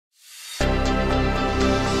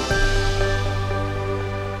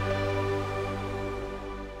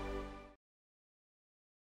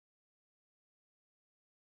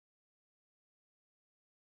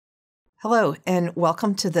Hello, and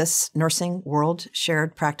welcome to this Nursing World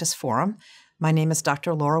Shared Practice Forum. My name is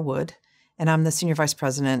Dr. Laura Wood, and I'm the Senior Vice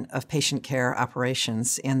President of Patient Care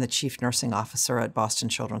Operations and the Chief Nursing Officer at Boston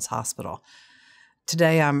Children's Hospital.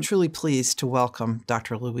 Today, I'm truly pleased to welcome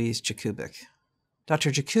Dr. Louise Jakubik.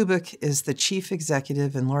 Dr. Jakubik is the Chief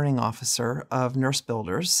Executive and Learning Officer of Nurse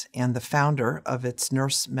Builders and the founder of its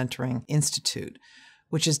Nurse Mentoring Institute,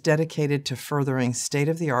 which is dedicated to furthering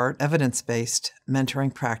state-of-the-art, evidence-based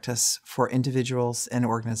mentoring practice for individuals and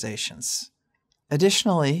organizations.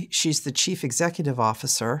 Additionally, she's the Chief Executive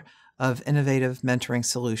Officer of Innovative Mentoring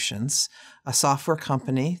Solutions, a software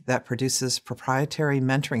company that produces proprietary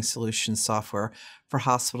mentoring solutions software for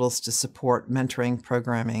hospitals to support mentoring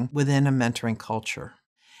programming within a mentoring culture,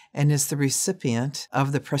 and is the recipient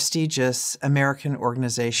of the prestigious American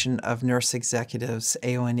Organization of Nurse Executives,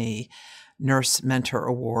 AONE, Nurse Mentor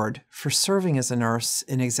Award for serving as a nurse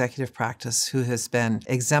in executive practice who has been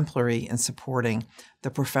exemplary in supporting the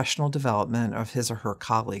professional development of his or her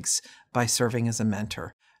colleagues by serving as a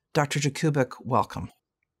mentor. Dr. Jakubik, welcome.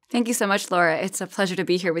 Thank you so much, Laura. It's a pleasure to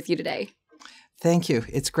be here with you today. Thank you.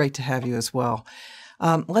 It's great to have you as well.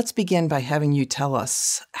 Let's begin by having you tell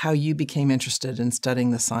us how you became interested in studying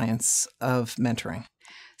the science of mentoring.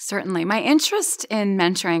 Certainly. My interest in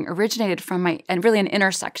mentoring originated from an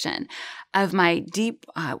intersection of my deep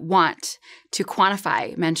want to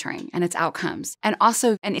quantify mentoring and its outcomes, and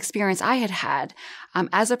also an experience I had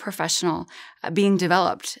as a professional being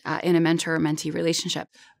developed in a mentor-mentee relationship.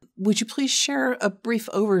 Would you please share a brief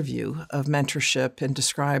overview of mentorship and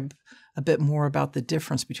describe a bit more about the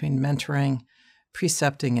difference between mentoring,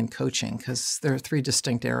 precepting, and coaching, because there are three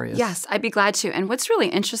distinct areas. Yes, I'd be glad to. And what's really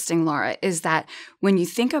interesting, Laura, is that when you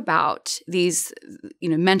think about these,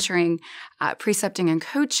 mentoring, precepting, and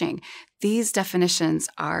coaching, these definitions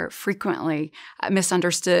are frequently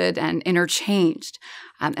misunderstood and interchanged.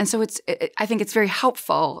 And so I think it's very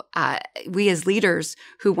helpful, we as leaders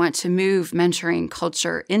who want to move mentoring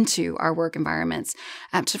culture into our work environments,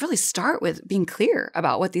 to really start with being clear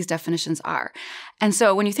about what these definitions are. And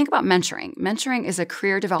so when you think about mentoring is a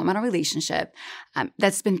career developmental relationship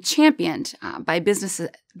that's been championed by business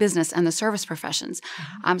and the service professions.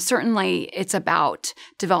 Certainly, it's about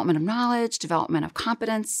development of knowledge, development of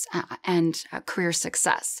competence, and career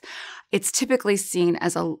success. It's typically seen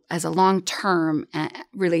as a long-term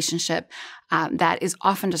relationship that is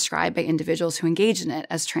often described by individuals who engage in it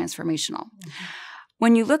as transformational.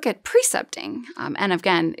 When you look at precepting, and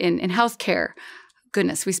again, in healthcare,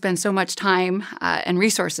 goodness, we spend so much time and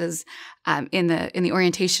resources in the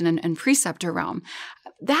orientation and preceptor realm.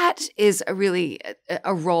 That is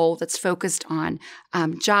a role that's focused on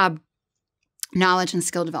job knowledge and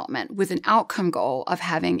skill development with an outcome goal of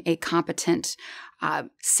having a competent,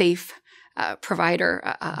 safe provider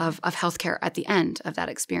of healthcare at the end of that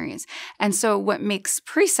experience. And so what makes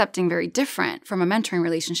precepting very different from a mentoring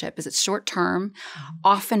relationship is it's short-term.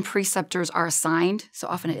 Often preceptors are assigned, so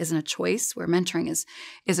often it isn't a choice, where mentoring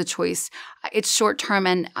is a choice. It's short-term,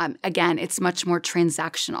 and again, it's much more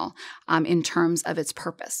transactional in terms of its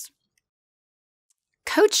purpose.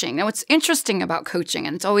 Coaching. Now, what's interesting about coaching,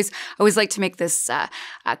 and I always like to make this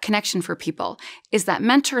connection for people, is that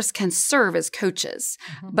mentors can serve as coaches,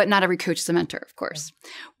 but not every coach is a mentor, of course.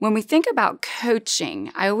 When we think about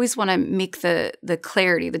coaching, I always want to make the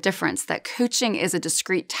clarity, the difference, that coaching is a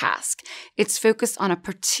discrete task. It's focused on a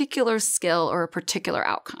particular skill or a particular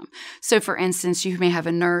outcome. So, for instance, you may have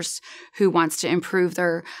a nurse who wants to improve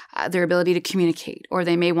their ability to communicate, or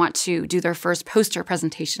they may want to do their first poster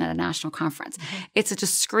presentation at a national conference. It's a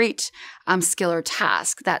discrete skill or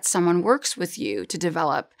task that someone works with you to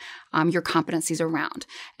develop your competencies around.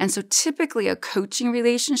 And so typically a coaching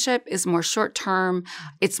relationship is more short-term,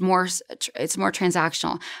 it's more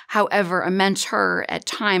transactional. However, a mentor at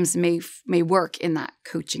times may work in that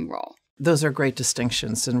coaching role. Those are great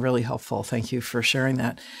distinctions and really helpful. Thank you for sharing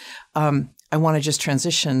that. I want to just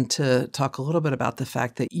transition to talk a little bit about the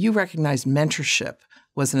fact that you recognized mentorship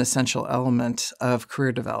was an essential element of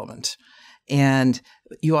career development. And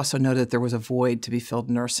you also noted there was a void to be filled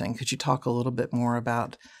in nursing. Could you talk a little bit more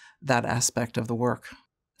about that aspect of the work?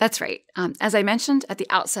 That's right. As I mentioned at the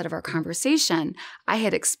outset of our conversation, I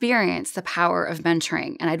had experienced the power of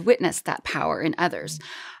mentoring, and I'd witnessed that power in others.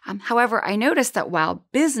 However, I noticed that while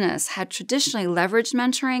business had traditionally leveraged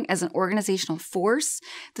mentoring as an organizational force,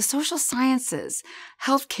 the social sciences,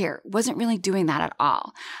 healthcare wasn't really doing that at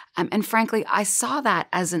all. And frankly, I saw that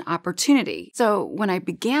as an opportunity. So when I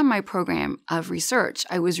began my program of research,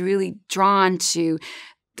 I was really drawn to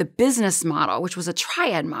the business model, which was a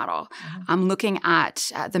triad model, looking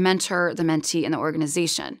at the mentor, the mentee, and the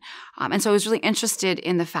organization. And so I was really interested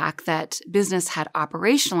in the fact that business had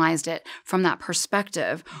operationalized it from that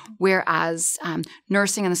perspective, whereas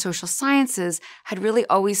nursing and the social sciences had really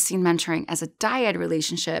always seen mentoring as a dyad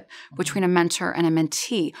relationship between a mentor and a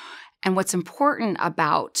mentee. And what's important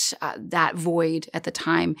about that void at the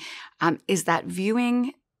time is that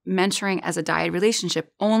viewing mentoring as a dyad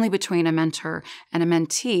relationship only between a mentor and a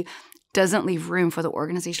mentee doesn't leave room for the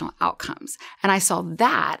organizational outcomes. And I saw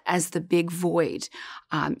that as the big void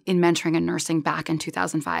in mentoring and nursing back in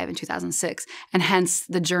 2005 and 2006, and hence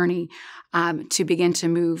the journey to begin to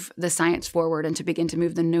move the science forward and to begin to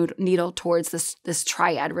move the needle towards this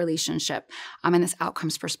triad relationship. And this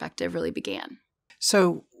outcomes perspective really began.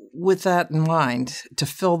 So with that in mind, to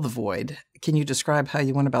fill the void, can you describe how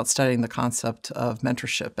you went about studying the concept of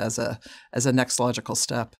mentorship as a next logical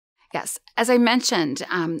step? Yes. As I mentioned,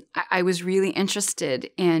 I was really interested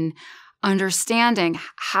in understanding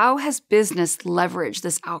how has business leveraged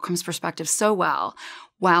this outcomes perspective so well,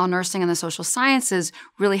 while nursing and the social sciences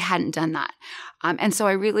really hadn't done that. And so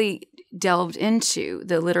I really delved into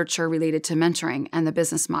the literature related to mentoring and the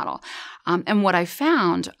business model. And what I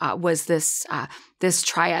found was this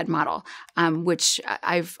triad model, which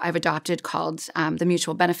I've adopted, called the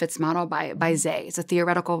mutual benefits model by Zay. It's a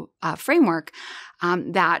theoretical framework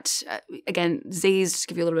that, again, Zay's, just to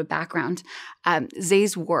give you a little bit of background,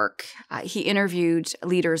 Zay's work, he interviewed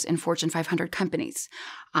leaders in Fortune 500 companies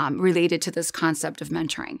related to this concept of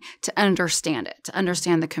mentoring, to understand it, to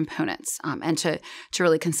understand the components, and to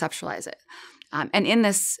really conceptualize it. And in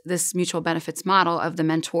this mutual benefits model of the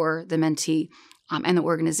mentor, the mentee, and the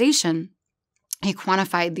organization, he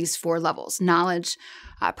quantified these 4 levels: knowledge,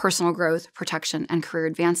 personal growth, protection, and career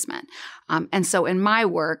advancement. And so in my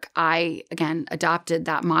work, I, again, adopted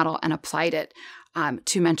that model and applied it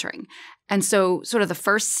to mentoring. And so sort of the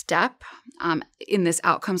first step in this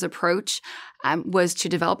outcomes approach was to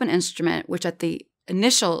develop an instrument, which at the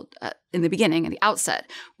initial, in the beginning, at the outset,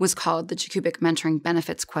 was called the Jakubik Mentoring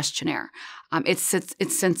Benefits Questionnaire. It's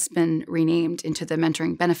since been renamed into the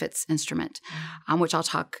Mentoring Benefits Instrument, which I'll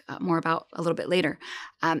talk more about a little bit later.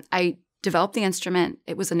 I developed the instrument.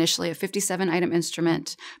 It was initially a 57-item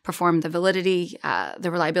instrument, performed the validity,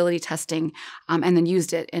 the reliability testing, and then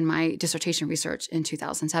used it in my dissertation research in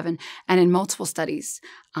 2007 and in multiple studies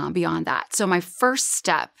beyond that. So my first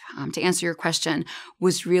step, to answer your question,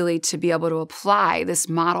 was really to be able to apply this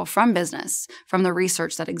model from business, from the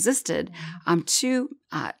research that existed, to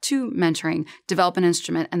mentoring, develop an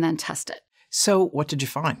instrument, and then test it. So what did you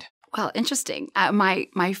find? Well, interesting.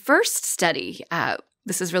 My first study,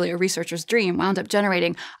 this is really a researcher's dream, wound up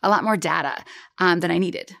generating a lot more data than I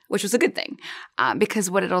needed, which was a good thing, because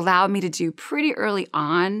what it allowed me to do pretty early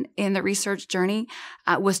on in the research journey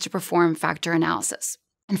was to perform factor analysis.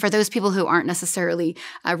 And for those people who aren't necessarily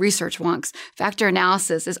research wonks, factor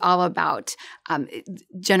analysis is all about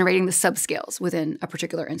generating the subscales within a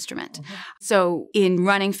particular instrument. So in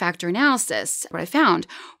running factor analysis, what I found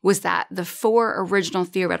was that the 4 original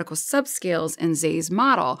theoretical subscales in Zay's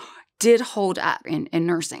model did hold up in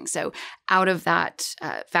nursing. So out of that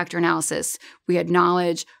factor analysis, we had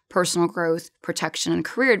knowledge, personal growth, protection, and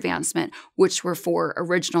career advancement, which were 4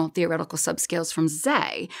 original theoretical subscales from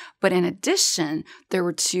Zay. But in addition, there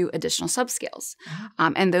were 2 additional subscales.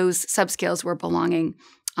 And those subscales were belonging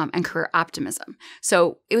and career optimism.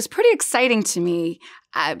 So it was pretty exciting to me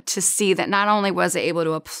to see that not only was I able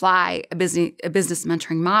to apply a business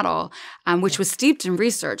mentoring model, which was steeped in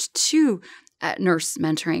research, to nurse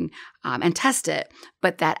mentoring and test it,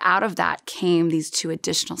 but that out of that came these 2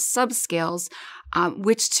 additional subscales,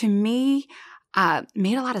 which to me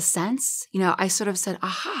made a lot of sense. I sort of said,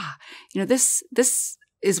 aha, this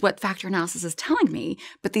is what factor analysis is telling me,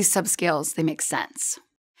 but these subscales, they make sense.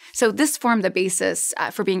 So this formed the basis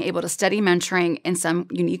for being able to study mentoring in some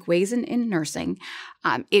unique ways in nursing.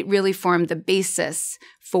 It really formed the basis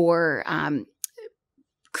for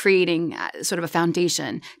creating sort of a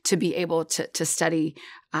foundation to be able to study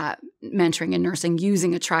mentoring and nursing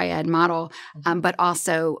using a triad model, but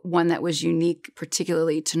also one that was unique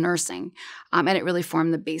particularly to nursing. And it really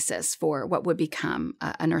formed the basis for what would become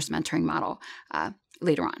a nurse mentoring model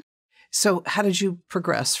later on. So how did you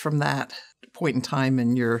progress from that point in time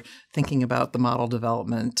in your thinking about the model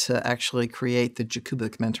development to actually create the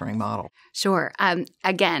Jakubik mentoring model? Sure.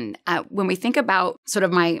 Again, when we think about sort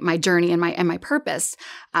of my journey and my purpose,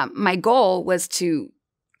 my goal was to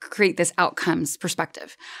create this outcomes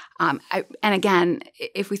perspective. And again,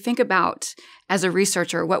 if we think about as a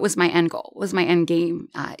researcher, what was my end goal? What was my end game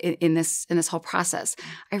in this whole process?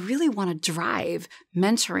 I really want to drive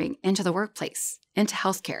mentoring into the workplace, into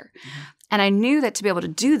healthcare. Mm-hmm. And I knew that to be able to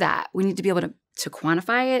do that, we need to be able to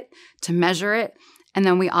quantify it, to measure it, and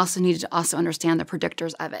then we also needed to also understand the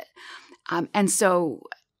predictors of it. And so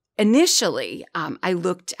initially, I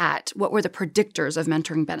looked at what were the predictors of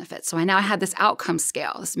mentoring benefits. So I now had this outcome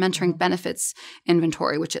scale, this mentoring benefits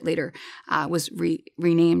inventory, which it later was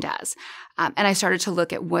renamed as. And I started to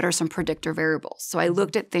look at what are some predictor variables. So I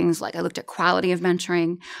looked at things like I looked at quality of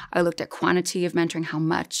mentoring. I looked at quantity of mentoring, how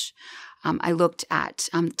much. I looked at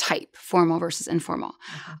type, formal versus informal.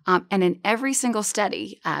 And in every single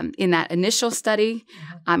study, in that initial study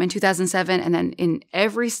in 2007, and then in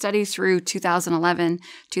every study through 2011,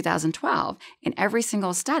 2012, in every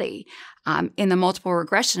single study, in the multiple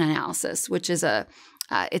regression analysis, which is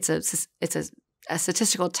it's a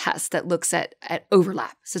statistical test that looks at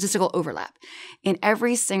overlap, statistical overlap. In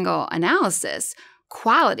every single analysis,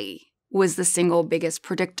 quality was the single biggest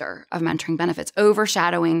predictor of mentoring benefits,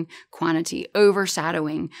 overshadowing quantity,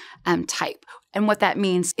 overshadowing type. And what that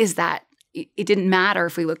means is that it didn't matter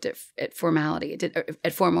if we looked at formality,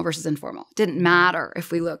 at formal versus informal. It didn't matter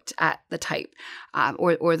if we looked at the type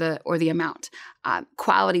or the amount.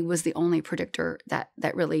 Quality was the only predictor that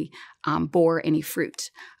really bore any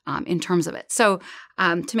fruit in terms of it. So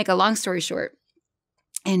to make a long story short,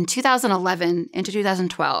 in 2011 into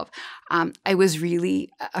 2012, I was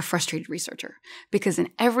really a frustrated researcher because in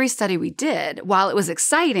every study we did, while it was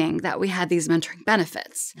exciting that we had these mentoring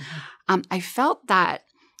benefits, I felt that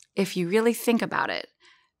if you really think about it,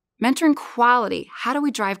 mentoring quality, how do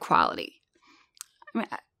we drive quality? I mean,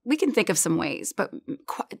 we can think of some ways, but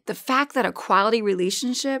the fact that a quality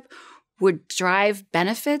relationship would drive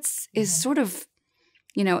benefits is sort of,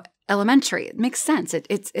 elementary. It makes sense. It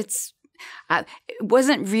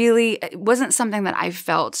wasn't something that I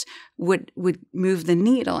felt would move the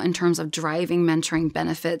needle in terms of driving mentoring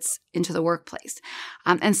benefits into the workplace.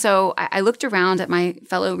 And so I looked around at my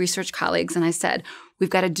fellow research colleagues and I said, we've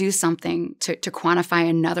got to do something to quantify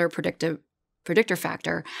another predictor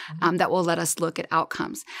factor that will let us look at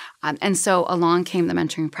outcomes. And so along came the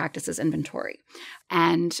Mentoring Practices Inventory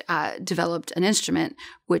and developed an instrument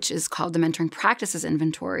which is called the Mentoring Practices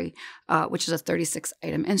Inventory, which is a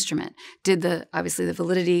 36-item instrument. Did obviously the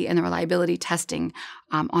validity and the reliability testing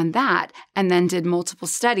on that, and then did multiple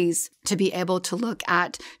studies to be able to look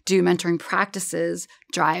at, do mentoring practices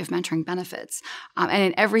drive mentoring benefits? And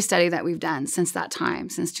in every study that we've done since that time,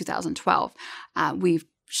 since 2012, we've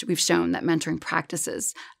shown that mentoring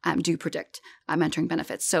practices do predict mentoring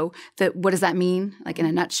benefits. So what does that mean? Like in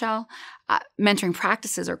a nutshell, mentoring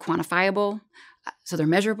practices are quantifiable, so they're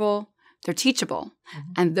measurable, they're teachable.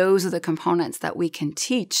 And those are the components that we can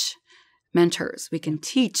teach mentors. We can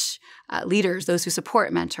teach leaders, those who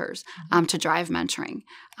support mentors, to drive mentoring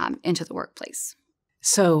into the workplace.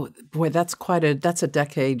 So, boy, that's a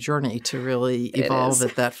decade journey to really evolve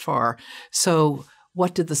it that far. So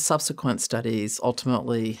what did the subsequent studies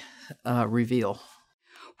ultimately reveal?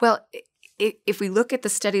 Well, if we look at the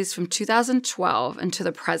studies from 2012 and to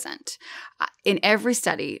the present, in every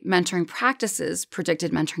study, mentoring practices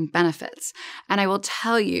predicted mentoring benefits. And I will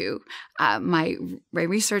tell you, my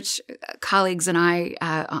research colleagues and I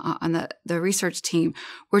on the research team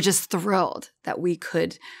were just thrilled that we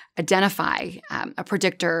could identify a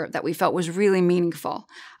predictor that we felt was really meaningful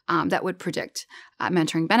that would predict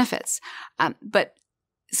mentoring benefits.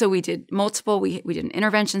 So we did multiple, we did an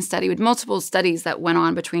intervention study with multiple studies that went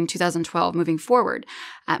on between 2012 moving forward.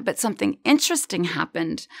 But something interesting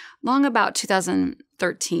happened long about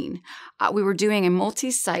 2013. We were doing a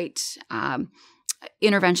multi-site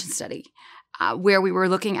intervention study where we were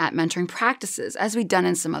looking at mentoring practices, as we'd done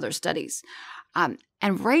in some other studies. And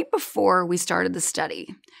right before we started the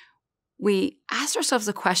study, we asked ourselves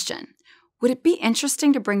the question, would it be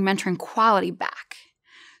interesting to bring mentoring quality back?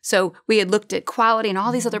 So we had looked at quality and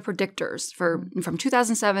all these other predictors from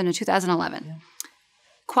 2007 to 2011. Yeah.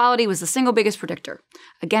 Quality was the single biggest predictor,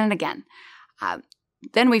 again and again.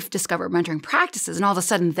 Then we've discovered mentoring practices, and all of a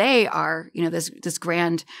sudden they are, this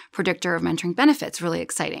grand predictor of mentoring benefits, really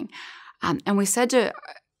exciting. And we said to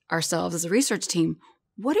ourselves as a research team,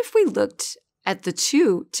 what if we looked at the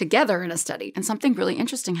two together in a study? And something really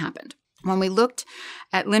interesting happened. When we looked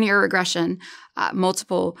at linear regression, and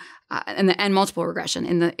multiple regression,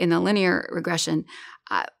 in the linear regression,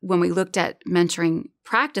 when we looked at mentoring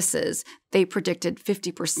practices, they predicted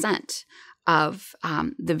 50% of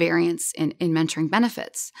the variance in mentoring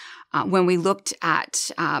benefits. When we looked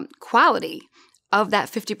at quality, of that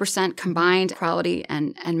 50% combined quality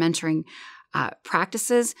and mentoring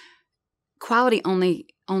practices, quality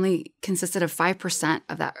only consisted of 5%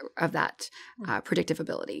 of that predictive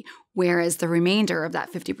ability, whereas the remainder of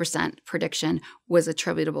that 50% prediction was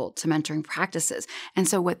attributable to mentoring practices. And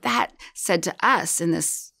so what that said to us in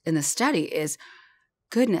this study is,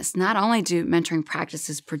 goodness, not only do mentoring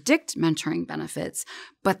practices predict mentoring benefits,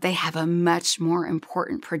 but they have a much more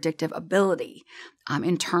important predictive ability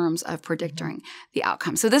in terms of predicting the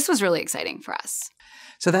outcome. So this was really exciting for us.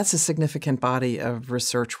 So that's a significant body of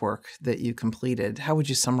research work that you completed. How would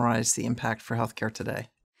you summarize the impact for healthcare today?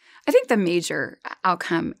 I think the major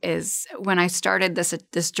outcome is when I started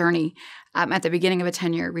this journey at the beginning of a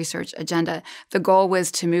 10-year research agenda, the goal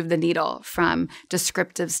was to move the needle from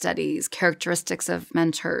descriptive studies, characteristics of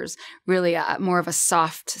mentors, really more of a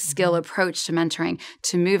soft skill approach to mentoring,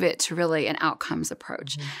 to move it to really an outcomes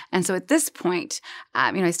approach. And so at this point,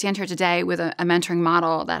 I stand here today with a mentoring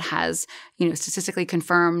model that has, statistically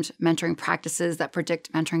confirmed mentoring practices that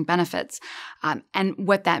predict mentoring benefits. And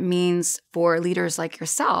what that means for leaders like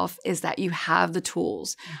yourself is that you have the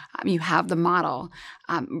tools, you have the model,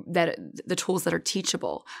 that the tools that are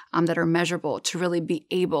teachable, that are measurable, to really be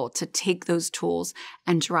able to take those tools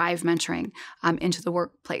and drive mentoring into the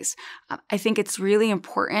workplace. I think it's really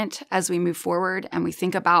important as we move forward and we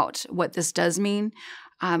think about what this does mean.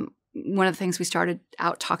 One of the things we started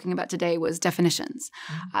out talking about today was definitions.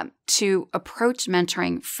 To approach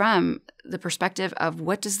mentoring from the perspective of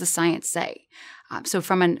what does the science say? So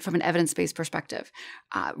from an evidence-based perspective,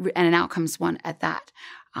 and an outcomes one at that.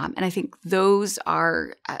 And I think those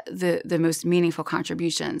are the most meaningful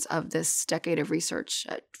contributions of this decade of research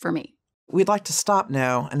for me. We'd like to stop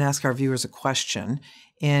now and ask our viewers a question.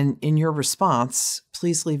 And in your response,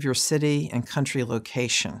 please leave your city and country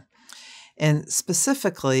location. And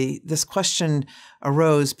specifically, this question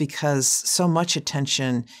arose because so much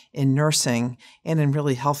attention in nursing and in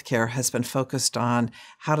really healthcare has been focused on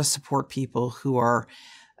how to support people who are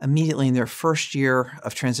immediately in their first year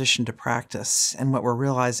of transition to practice. And what we're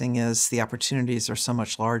realizing is the opportunities are so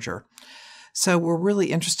much larger. So we're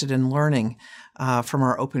really interested in learning from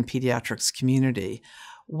our OPENPediatrics community.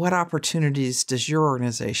 What opportunities does your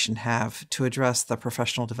organization have to address the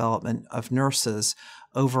professional development of nurses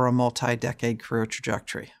over a multi-decade career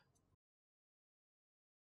trajectory?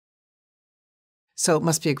 So it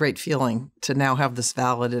must be a great feeling to now have this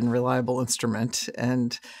valid and reliable instrument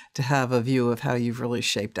and to have a view of how you've really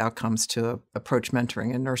shaped outcomes to approach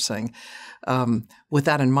mentoring in nursing. With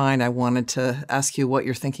that in mind, I wanted to ask you what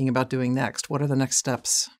you're thinking about doing next. What are the next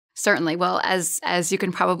steps? Certainly. Well, as you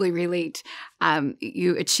can probably relate,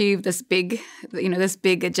 you achieve this big, this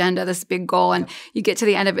big agenda, this big goal, and you get to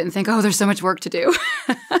the end of it and think, oh, there's so much work to do.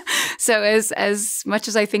 So as much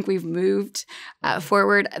as I think we've moved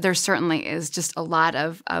forward, there certainly is just a lot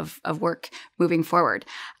of work moving forward.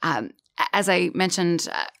 As I mentioned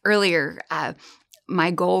earlier,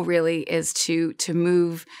 my goal really is to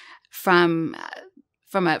move from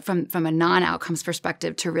a non-outcomes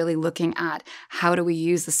perspective to really looking at how do we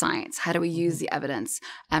use the science, how do we use the evidence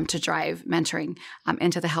to drive mentoring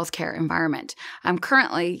into the healthcare environment.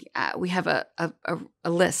 Currently, we have a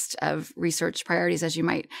list of research priorities, as you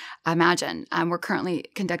might imagine. We're currently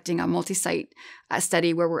conducting a multi-site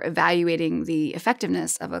study where we're evaluating the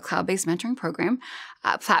effectiveness of a cloud-based mentoring program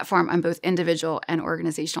platform on both individual and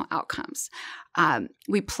organizational outcomes.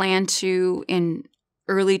 We plan to, in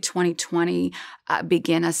early 2020,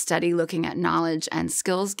 begin a study looking at knowledge and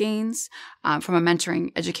skills gains from a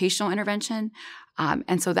mentoring educational intervention.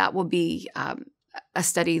 And so that will be a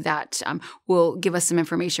study that will give us some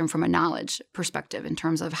information from a knowledge perspective in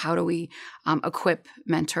terms of how do we equip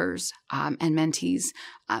mentors and mentees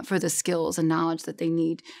for the skills and knowledge that they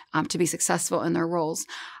need to be successful in their roles.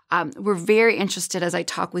 We're very interested, as I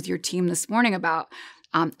talk with your team this morning, about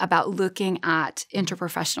looking at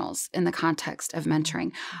interprofessionals in the context of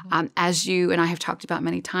mentoring. As you and I have talked about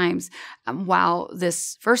many times, while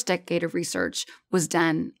this first decade of research was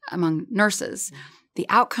done among nurses, the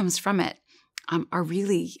outcomes from it are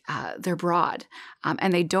really, they're broad,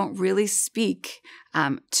 and they don't really speak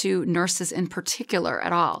to nurses in particular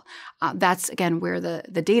at all. That's, again, where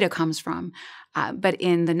the data comes from. But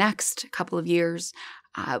in the next couple of years,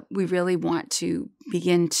 we really want to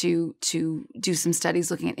begin to do some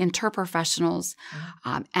studies looking at interprofessionals.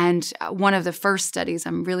 And one of the first studies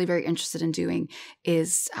I'm really very interested in doing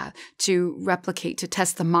is to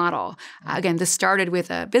test the model. Again, this started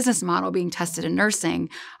with a business model being tested in nursing.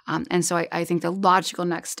 And so I think the logical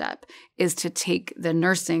next step is to take the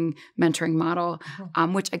nursing mentoring model,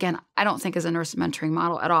 which again, I don't think is a nurse mentoring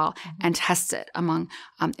model at all, and test it among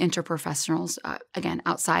interprofessionals, again,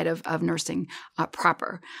 outside of nursing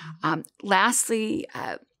proper. Lastly,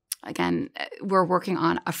 again, we're working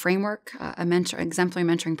on a framework, exemplary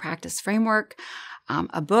mentoring practice framework,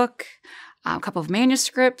 a book, a couple of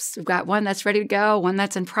manuscripts. We've got one that's ready to go, one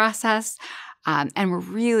that's in process. And we're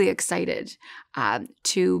really excited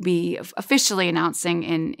to be officially announcing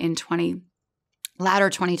in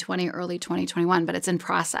latter 2020, early 2021, but it's in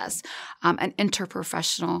process, an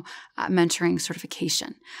interprofessional mentoring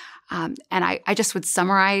certification. And I just would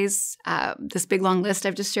summarize this big long list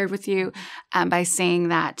I've just shared with you by saying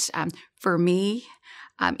that for me,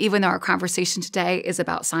 even though our conversation today is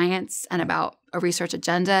about science and about a research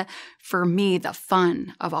agenda, for me, the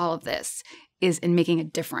fun of all of this is in making a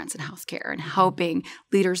difference in healthcare and helping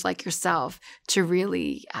leaders like yourself to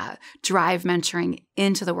really drive mentoring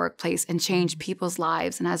into the workplace and change people's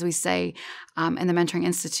lives. And as we say in the Mentoring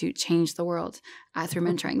Institute, change the world through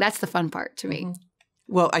mentoring. That's the fun part to me.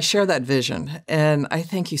 Well, I share that vision. And I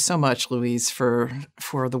thank you so much, Louise, for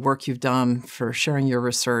the work you've done, for sharing your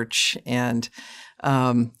research, and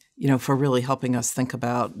for really helping us think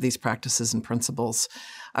about these practices and principles.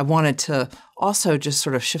 I wanted to also just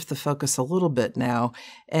sort of shift the focus a little bit now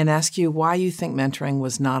and ask you why you think mentoring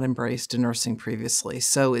was not embraced in nursing previously.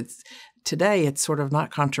 So today it's sort of not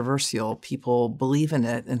controversial. People believe in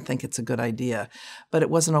it and think it's a good idea, but it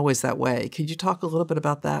wasn't always that way. Could you talk a little bit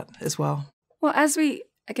about that as well? Well, as we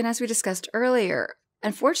discussed earlier,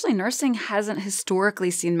 unfortunately, nursing hasn't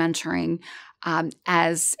historically seen mentoring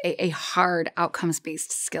as a hard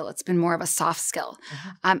outcomes-based skill. It's been more of a soft skill.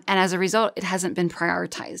 And as a result, it hasn't been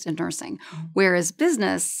prioritized in nursing, whereas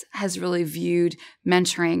business has really viewed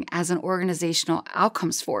mentoring as an organizational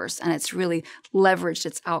outcomes force, and it's really leveraged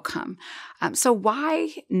its outcome. So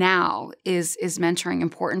why now is mentoring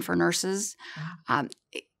important for nurses?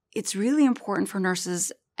 It's really important for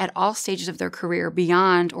nurses at all stages of their career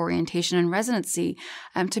beyond orientation and residency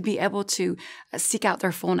to be able to seek out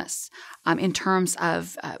their fullness in terms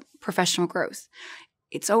of professional growth.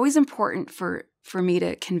 It's always important for me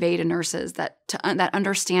to convey to nurses that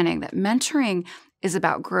understanding that mentoring is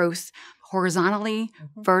about growth horizontally,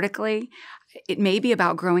 vertically. It may be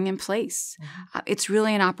about growing in place. It's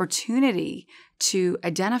really an opportunity to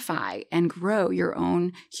identify and grow your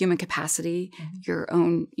own human capacity, your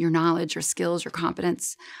knowledge, your skills, your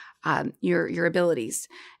competence, your abilities.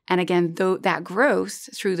 And again, though that growth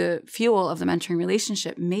through the fuel of the mentoring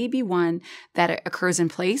relationship may be one that occurs in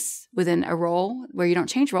place within a role where you don't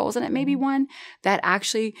change roles, and it may be one that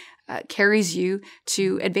actually carries you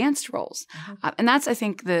to advanced roles. And that's, I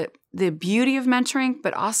think, the beauty of mentoring,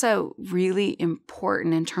 but also really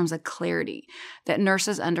important in terms of clarity, that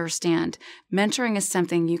nurses understand mentoring is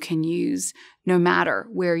something you can use no matter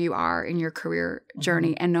where you are in your career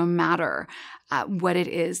journey and no matter what it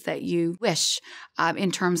is that you wish in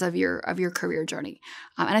terms of your career journey.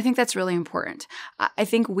 And I think that's really important. I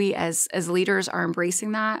think we as leaders are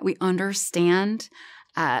embracing that. We understand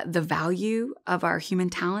the value of our human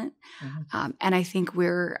talent. And I think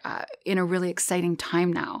we're in a really exciting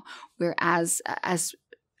time now where as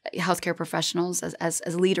healthcare professionals,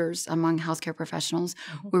 as leaders among healthcare professionals,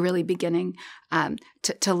 we're really beginning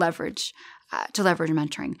to leverage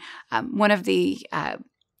mentoring. One of the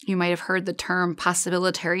you might have heard the term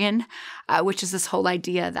possibilitarian, which is this whole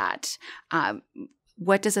idea that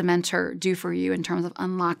what does a mentor do for you in terms of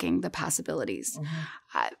unlocking the possibilities?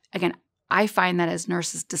 Again, I find that as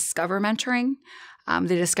nurses discover mentoring,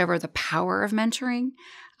 they discover the power of mentoring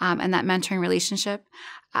and that mentoring relationship,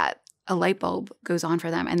 a light bulb goes on for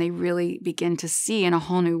them and they really begin to see in a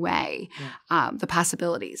whole new way the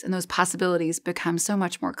possibilities. And those possibilities become so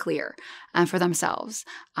much more clear for themselves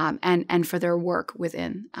and for their work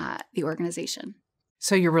within the organization.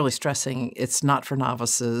 So you're really stressing it's not for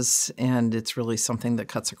novices, and it's really something that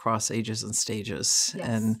cuts across ages and stages. Yes.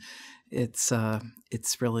 And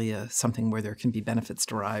it's really something where there can be benefits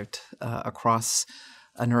derived across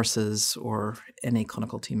a nurse's or any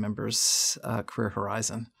clinical team member's career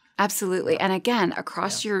horizon. Absolutely. And again,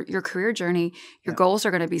 across your career journey, your goals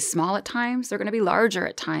are going to be small at times. They're going to be larger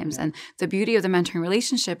at times. And the beauty of the mentoring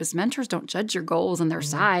relationship is mentors don't judge your goals and their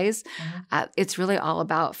size. It's really all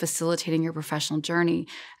about facilitating your professional journey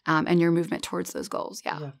and your movement towards those goals.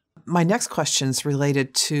 My next question is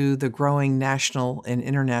related to the growing national and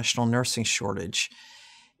international nursing shortage.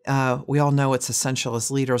 We all know it's essential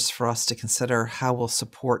as leaders for us to consider how we'll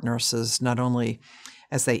support nurses not only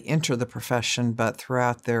as they enter the profession, but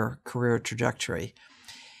throughout their career trajectory.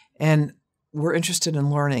 And we're interested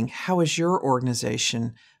in learning, how is your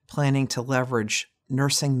organization planning to leverage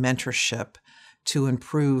nursing mentorship to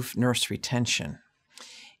improve nurse retention?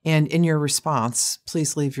 And in your response,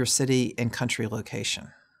 please leave your city and country location.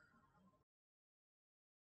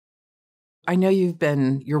 I know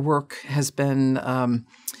your work has been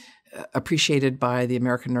appreciated by the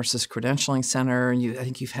American Nurses Credentialing Center, and I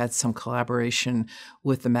think you've had some collaboration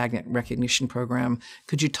with the Magnet Recognition Program.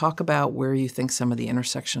 Could you talk about where you think some of the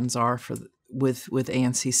intersections are with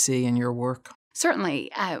ANCC and your work? Certainly.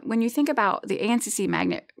 When you think about the ANCC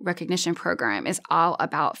Magnet Recognition Program is all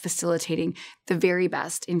about facilitating the very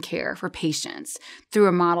best in care for patients through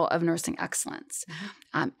a model of nursing excellence.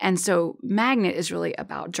 Mm-hmm. And so Magnet is really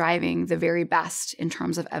about driving the very best in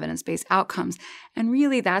terms of evidence-based outcomes. And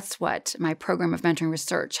really that's what my program of mentoring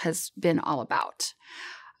research has been all about.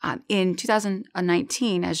 In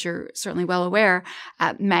 2019, as you're certainly well aware,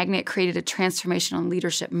 Magnet created a transformational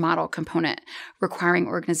leadership model component requiring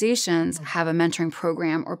organizations have a mentoring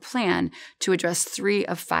program or plan to address 3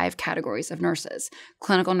 of 5 categories of nurses: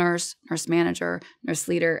 clinical nurse, nurse manager, nurse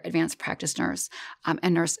leader, advanced practice nurse,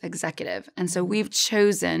 and nurse executive. And so we've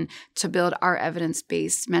chosen to build our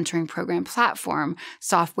evidence-based mentoring program platform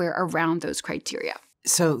software around those criteria.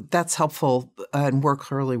 So that's helpful, and we're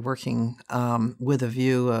clearly working with a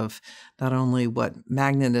view of not only what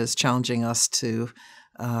Magnet is challenging us to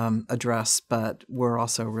address, but we're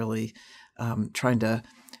also really trying to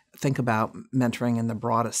think about mentoring in the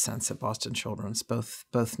broadest sense at Boston Children's,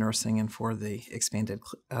 both nursing and for the expanded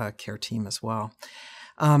care team as well.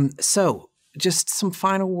 So just some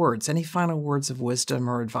final words, any final words of wisdom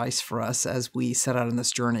or advice for us as we set out on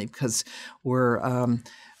this journey, because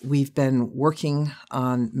we've been working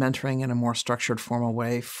on mentoring in a more structured, formal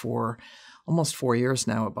way for almost 4 years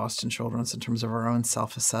now at Boston Children's in terms of our own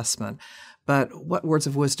self-assessment. But what words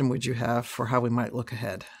of wisdom would you have for how we might look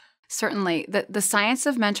ahead? Certainly. The science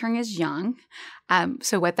of mentoring is young.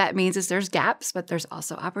 So what that means is there's gaps, but there's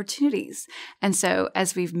also opportunities. And so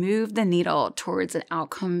as we've moved the needle towards an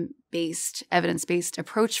outcome-based, evidence-based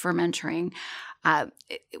approach for mentoring,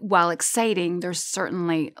 while exciting, there's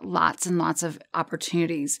certainly lots and lots of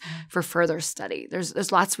opportunities for further study.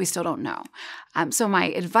 There's lots we still don't know. So my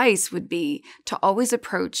advice would be to always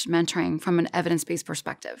approach mentoring from an evidence-based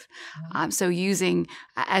perspective. So using,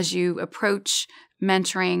 as you approach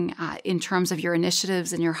mentoring in terms of your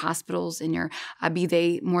initiatives in your hospitals, in your be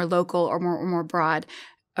they more local or more broad,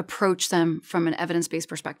 approach them from an evidence-based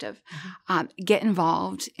perspective. Get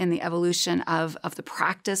involved in the evolution of the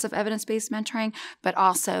practice of evidence-based mentoring, but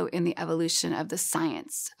also in the evolution of the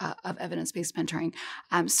science of evidence-based mentoring.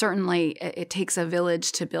 Certainly, it takes a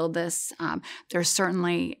village to build this. There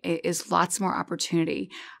certainly is lots more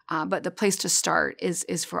opportunity. But the place to start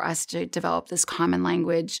is for us to develop this common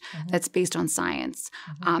language that's based on science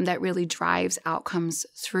that really drives outcomes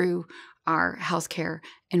through our healthcare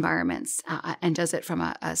environments and does it from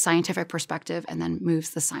a scientific perspective and then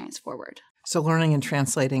moves the science forward. So learning and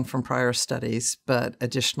translating from prior studies, but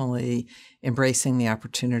additionally embracing the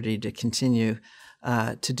opportunity to continue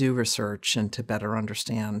to do research and to better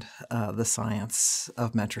understand the science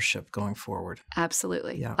of mentorship going forward.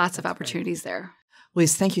 Absolutely. Yeah, lots of opportunities there.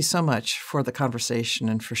 Louise, thank you so much for the conversation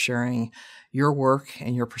and for sharing your work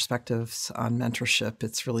and your perspectives on mentorship.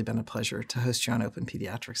 It's really been a pleasure to host you on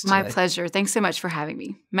OpenPediatrics today. My pleasure. Thanks so much for having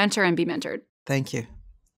me. Mentor and be mentored. Thank you.